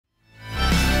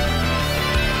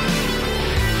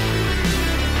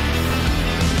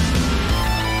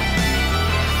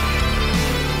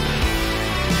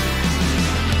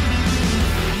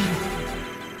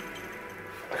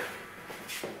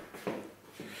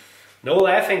No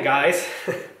laughing, guys.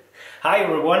 Hi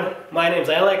everyone, my name's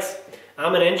Alex.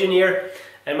 I'm an engineer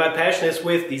and my passion is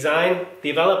with design,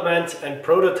 development and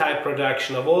prototype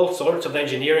production of all sorts of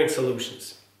engineering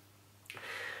solutions.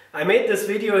 I made this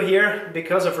video here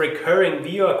because of recurring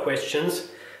viewer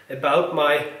questions about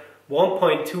my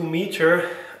 1.2 meter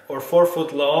or 4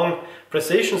 foot long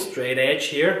precision straight edge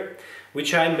here,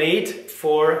 which I made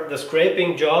for the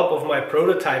scraping job of my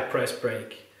prototype press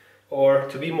brake, or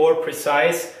to be more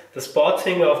precise, the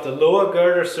spotting of the lower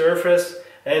girder surface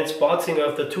and spotting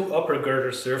of the two upper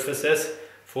girder surfaces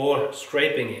for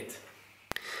scraping it.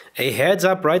 A heads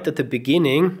up right at the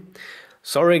beginning.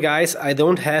 Sorry guys, I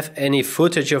don't have any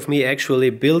footage of me actually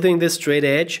building this straight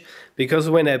edge, because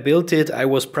when I built it I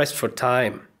was pressed for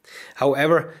time.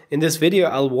 However, in this video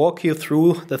I'll walk you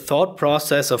through the thought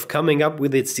process of coming up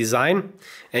with its design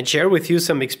and share with you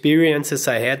some experiences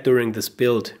I had during this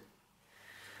build.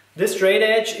 This straight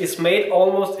edge is made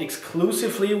almost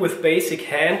exclusively with basic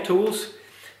hand tools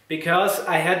because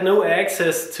I had no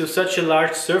access to such a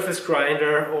large surface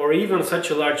grinder or even such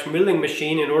a large milling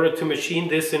machine in order to machine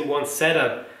this in one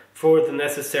setup for the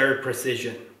necessary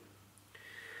precision.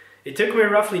 It took me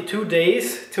roughly 2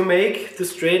 days to make the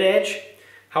straight edge,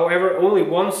 however only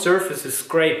one surface is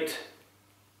scraped.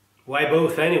 Why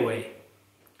both anyway?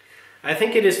 I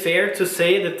think it is fair to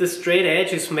say that this straight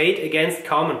edge is made against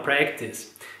common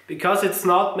practice, because it's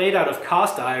not made out of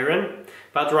cast iron,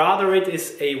 but rather it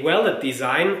is a welded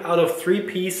design out of 3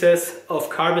 pieces of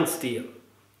carbon steel.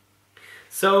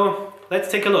 So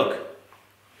let's take a look.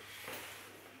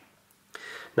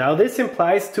 Now this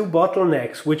implies 2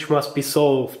 bottlenecks which must be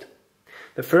solved.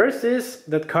 The first is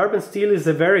that carbon steel is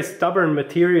a very stubborn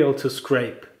material to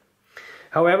scrape.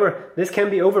 However, this can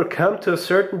be overcome to a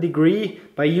certain degree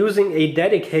by using a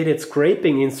dedicated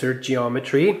scraping insert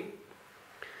geometry,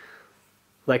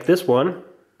 like this one,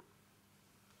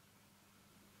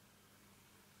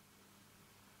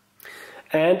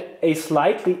 and a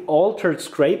slightly altered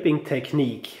scraping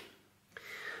technique.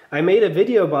 I made a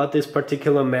video about this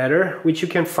particular matter, which you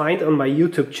can find on my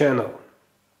YouTube channel.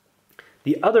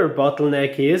 The other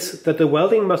bottleneck is that the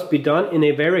welding must be done in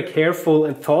a very careful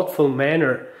and thoughtful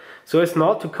manner, so as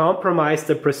not to compromise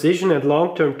the precision and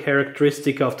long-term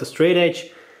characteristic of the straight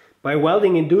edge by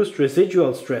welding induced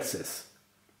residual stresses.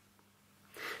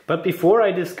 But before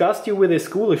I disgust you with a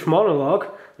schoolish monologue,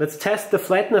 let's test the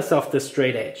flatness of this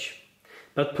straight edge.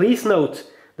 But please note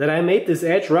that I made this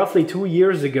edge roughly 2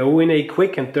 years ago in a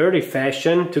quick and dirty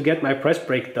fashion to get my press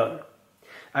brake done.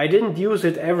 I didn't use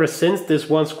it ever since this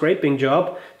one scraping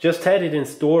job, just had it in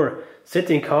store,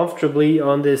 sitting comfortably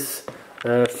on this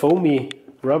foamy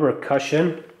rubber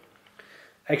cushion.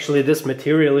 Actually, this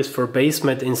material is for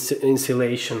basement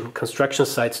insulation, construction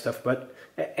site stuff, but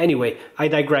anyway, I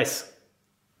digress.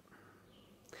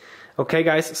 Okay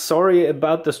guys, sorry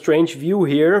about the strange view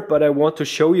here, but I want to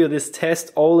show you this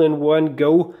test all in one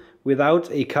go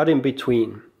without a cut in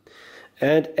between.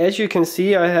 And as you can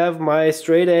see, I have my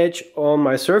straight edge on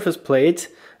my surface plate,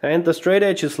 and the straight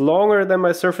edge is longer than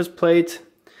my surface plate.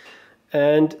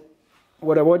 And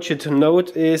what I want you to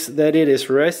note is that it is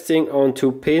resting on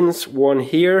 2 pins, one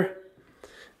here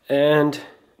and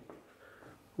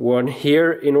one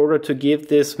here, in order to give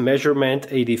this measurement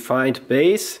a defined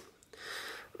base.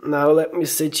 Now let me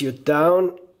sit you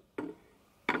down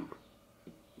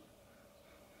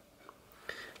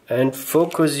and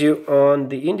focus you on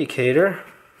the indicator.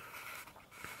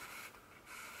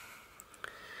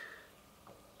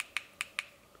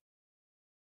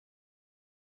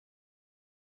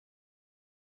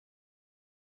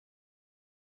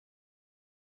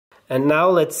 And now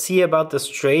let's see about the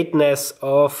straightness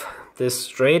of this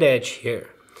straight edge here.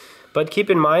 But keep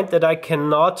in mind that I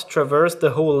cannot traverse the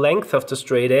whole length of the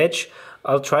straight edge.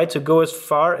 I'll try to go as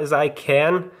far as I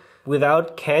can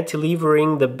without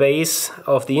cantilevering the base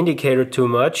of the indicator too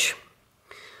much.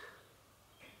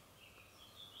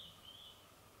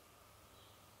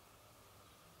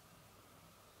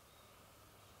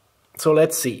 So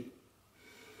let's see.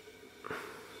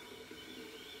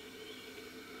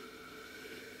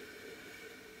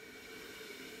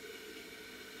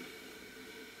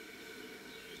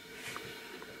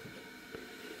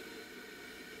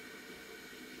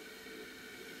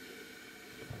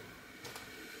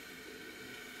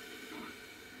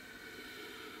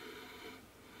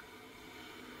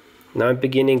 Now I'm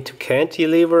beginning to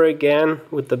cantilever again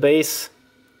with the base,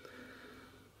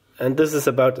 and this is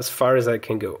about as far as I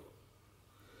can go.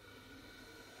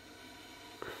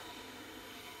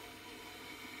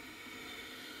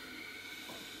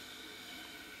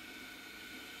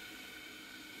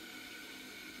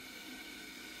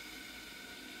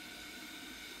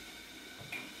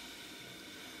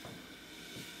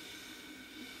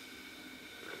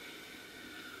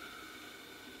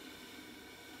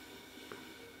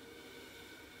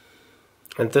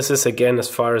 And this is again as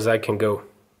far as I can go.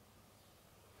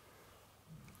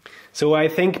 So I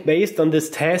think based on this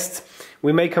test,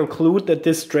 we may conclude that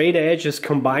this straight edge's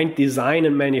combined design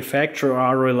and manufacture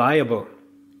are reliable.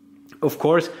 Of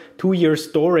course, 2 years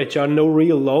storage are no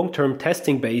real long-term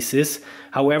testing basis.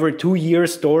 However, 2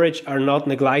 years storage are not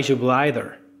negligible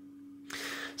either.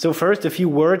 So first, a few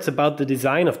words about the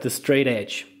design of the straight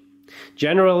edge.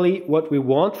 Generally, what we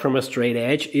want from a straight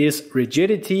edge is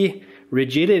rigidity,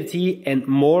 and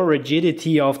more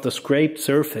rigidity of the scraped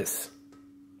surface.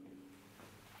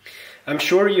 I'm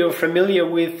sure you're familiar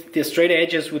with the straight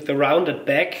edges with the rounded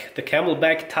back, the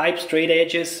camelback type straight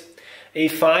edges. A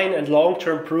fine and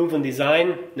long-term proven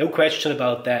design, no question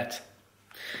about that.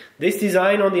 This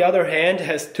design, on the other hand,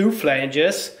 has 2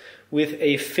 flanges with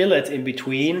a fillet in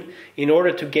between in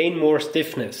order to gain more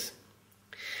stiffness.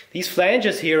 These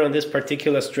flanges here on this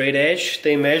particular straight edge,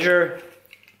 they measure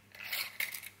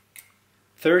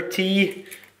 30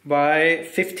 by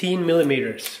 15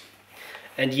 millimeters.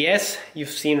 And yes, you've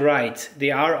seen right,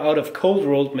 they are out of cold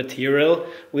rolled material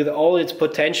with all its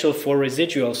potential for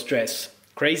residual stress.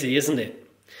 Crazy, isn't it?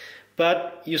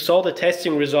 But you saw the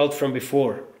testing result from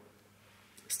before.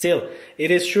 Still,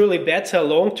 it is surely better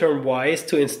long-term wise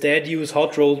to instead use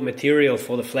hot rolled material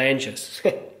for the flanges.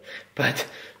 But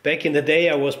back in the day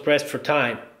I was pressed for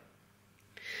time.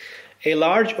 A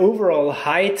large overall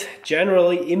height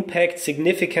generally impacts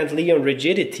significantly on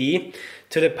rigidity,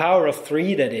 to the power of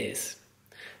 3 that is.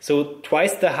 So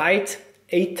twice the height,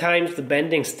 8 times the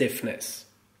bending stiffness.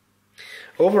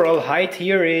 Overall height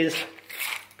here is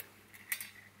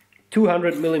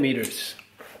 200 millimeters.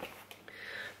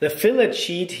 The fillet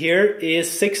sheet here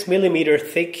is 6 millimeter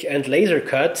thick and laser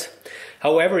cut.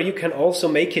 However, you can also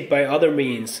make it by other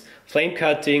means, flame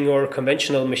cutting or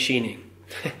conventional machining.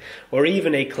 Or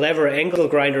even a clever angle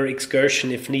grinder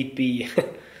excursion if need be.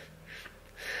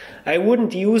 I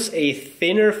wouldn't use a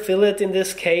thinner fillet in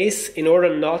this case in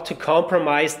order not to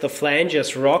compromise the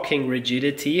flange's rocking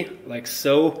rigidity, like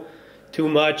so, too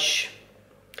much.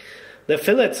 The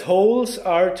fillet's holes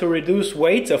are to reduce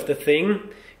weight of the thing.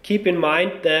 Keep in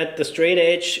mind that the straight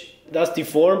edge does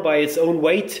deform by its own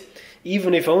weight,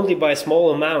 even if only by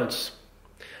small amounts.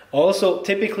 Also,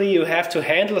 typically you have to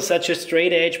handle such a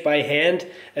straight edge by hand,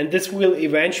 and this will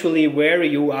eventually wear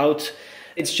you out.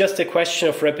 It's just a question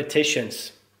of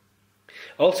repetitions.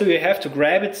 Also, you have to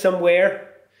grab it somewhere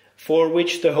for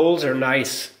which the holes are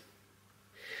nice.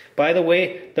 By the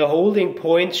way, the holding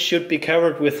points should be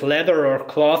covered with leather or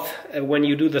cloth when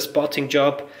you do the spotting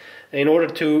job in order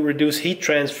to reduce heat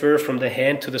transfer from the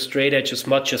hand to the straight edge as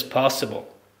much as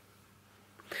possible.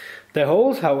 The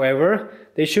holes, however,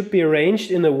 they should be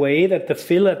arranged in a way that the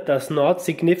fillet does not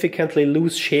significantly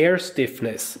lose shear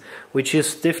stiffness, which is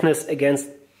stiffness against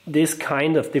this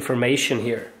kind of deformation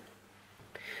here.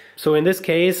 So in this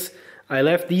case, I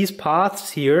left these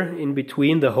paths here in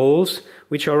between the holes,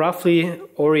 which are roughly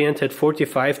oriented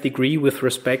 45 degrees with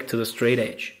respect to the straight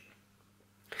edge.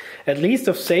 At least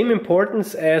of same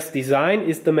importance as design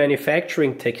is the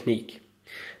manufacturing technique.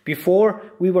 Before,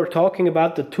 we were talking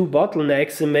about the 2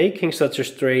 bottlenecks in making such a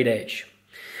straight edge.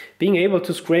 Being able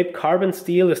to scrape carbon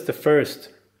steel is the first.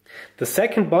 The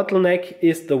second bottleneck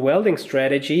is the welding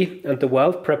strategy and the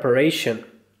weld preparation.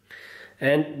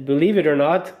 And believe it or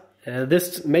not,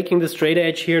 making the straight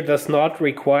edge here does not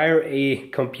require a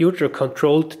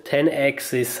computer-controlled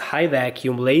 10-axis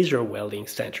high-vacuum laser welding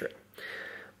center.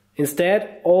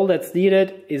 Instead, all that's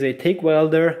needed is a TIG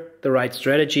welder, the right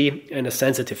strategy, and a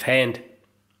sensitive hand.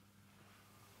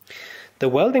 The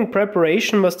welding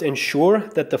preparation must ensure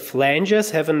that the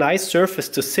flanges have a nice surface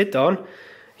to sit on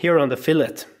here on the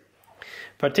fillet.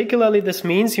 Particularly, this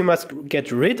means you must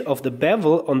get rid of the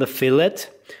bevel on the fillet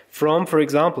from, for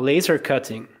example, laser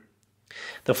cutting.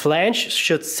 The flange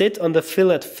should sit on the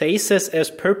fillet faces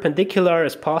as perpendicular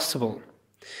as possible.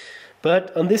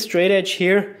 But on this straight edge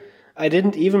here, I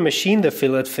didn't even machine the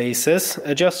fillet faces,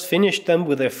 I just finished them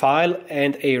with a file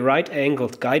and a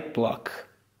right-angled guide block.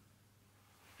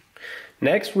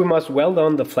 Next we must weld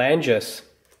on the flanges.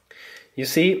 You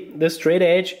see, this straight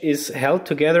edge is held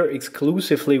together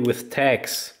exclusively with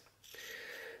tacks.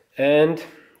 And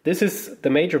this is the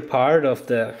major part of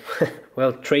the,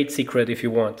 well, trade secret if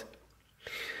you want.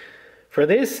 For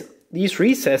this, these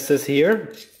recesses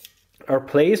here are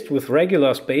placed with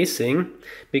regular spacing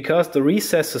because the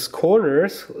recesses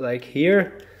corners, like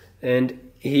here and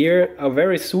here, are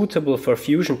very suitable for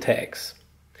fusion tacks.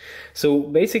 So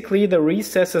basically the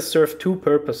recesses serve 2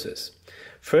 purposes.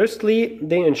 Firstly,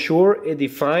 they ensure a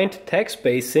defined tack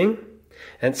spacing,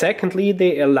 and secondly,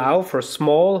 they allow for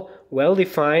small,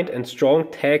 well-defined and strong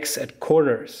tacks at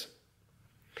corners.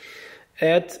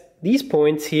 At these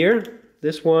points here,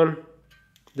 this one,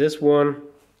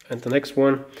 and the next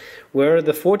one, where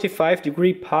the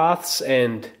 45-degree paths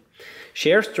end.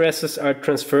 Shear stresses are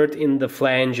transferred in the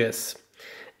flanges.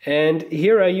 And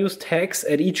here I use tacks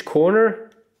at each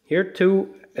corner, here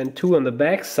 2 and 2 on the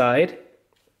back side,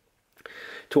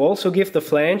 to also give the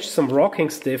flange some rocking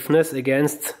stiffness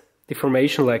against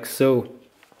deformation like so.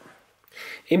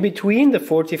 In between the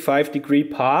 45-degree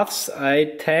paths I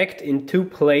tacked in 2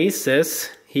 places,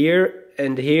 here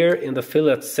and here in the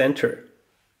fillet center.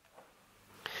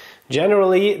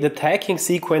 Generally the tacking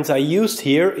sequence I used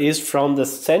here is from the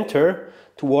center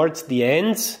towards the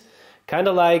ends, kind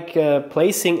of like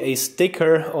placing a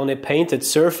sticker on a painted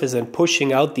surface and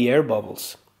pushing out the air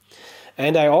bubbles.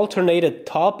 And I alternated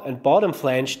top and bottom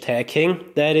flange tacking,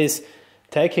 that is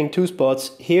tacking 2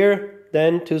 spots here,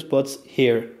 then 2 spots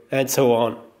here, and so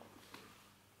on.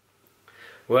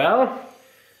 Well,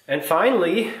 and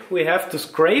finally we have to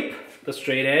scrape the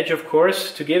straight edge, of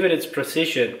course, to give it its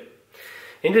precision.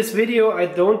 In this video I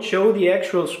don't show the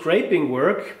actual scraping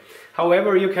work,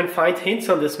 however you can find hints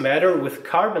on this matter with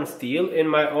carbon steel in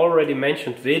my already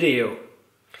mentioned video.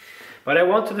 But I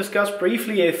want to discuss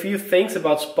briefly a few things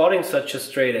about spotting such a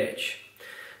straight edge.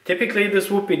 Typically this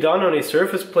would be done on a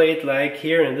surface plate like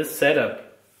here in this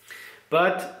setup.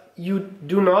 But you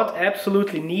do not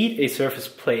absolutely need a surface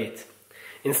plate.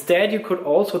 Instead you could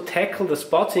also tackle the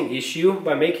spotting issue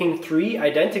by making 3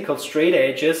 identical straight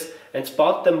edges and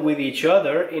spot them with each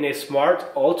other in a smart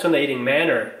alternating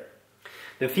manner.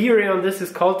 The theory on this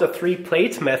is called the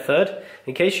 3-plate method,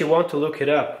 in case you want to look it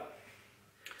up.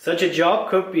 Such a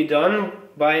job could be done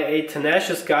by a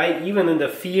tenacious guy even in the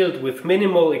field with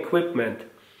minimal equipment.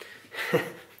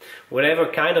 Whatever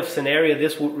kind of scenario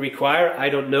this would require, I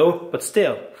don't know, but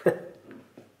still.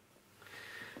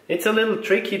 It's a little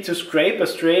tricky to scrape a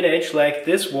straight edge like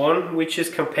this one, which is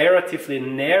comparatively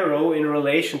narrow in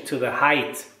relation to the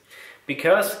height.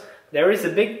 Because there is a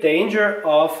big danger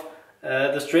of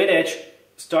the straight edge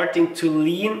starting to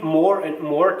lean more and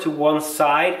more to one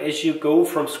side as you go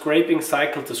from scraping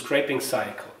cycle to scraping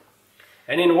cycle.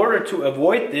 And in order to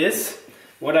avoid this,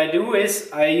 what I do is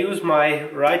I use my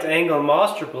right angle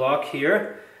master block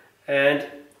here and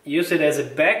use it as a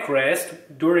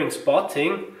backrest during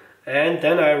spotting, and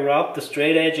then I rub the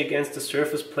straight edge against the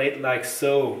surface plate like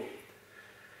so.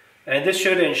 And this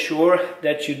should ensure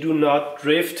that you do not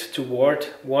drift toward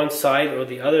one side or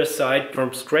the other side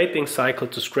from scraping cycle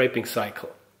to scraping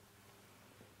cycle.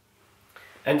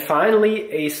 And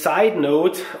finally, a side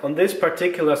note on this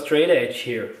particular straight edge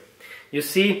here. You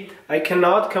see, I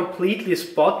cannot completely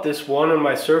spot this one on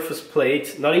my surface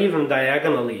plate, not even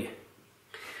diagonally.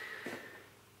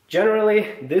 Generally,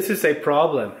 this is a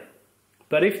problem.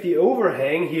 But if the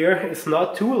overhang here is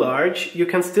not too large, you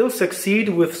can still succeed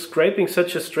with scraping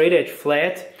such a straight edge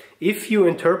flat if you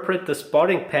interpret the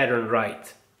spotting pattern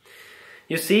right.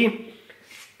 You see,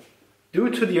 due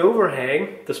to the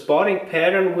overhang, the spotting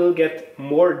pattern will get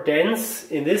more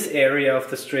dense in this area of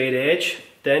the straight edge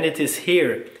than it is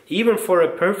here, even for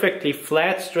a perfectly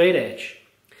flat straight edge.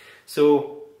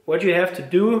 So what you have to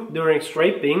do during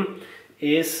scraping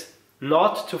is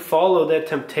not to follow that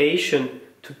temptation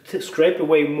to scrape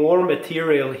away more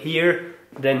material here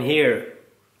than here.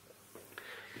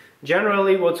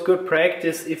 Generally, what's good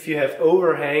practice if you have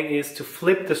overhang is to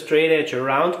flip the straight edge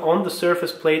around on the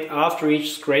surface plate after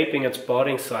each scraping and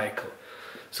spotting cycle,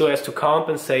 so as to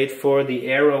compensate for the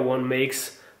error one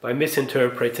makes by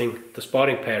misinterpreting the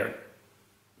spotting pattern.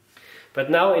 But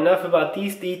now enough about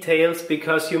these details,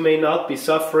 because you may not be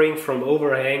suffering from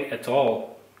overhang at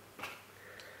all.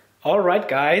 Alright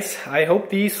guys, I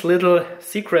hope these little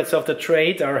secrets of the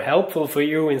trade are helpful for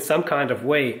you in some kind of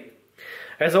way.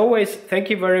 As always,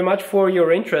 thank you very much for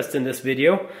your interest in this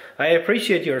video. I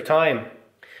appreciate your time.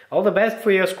 All the best for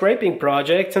your scraping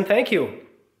projects, and thank you!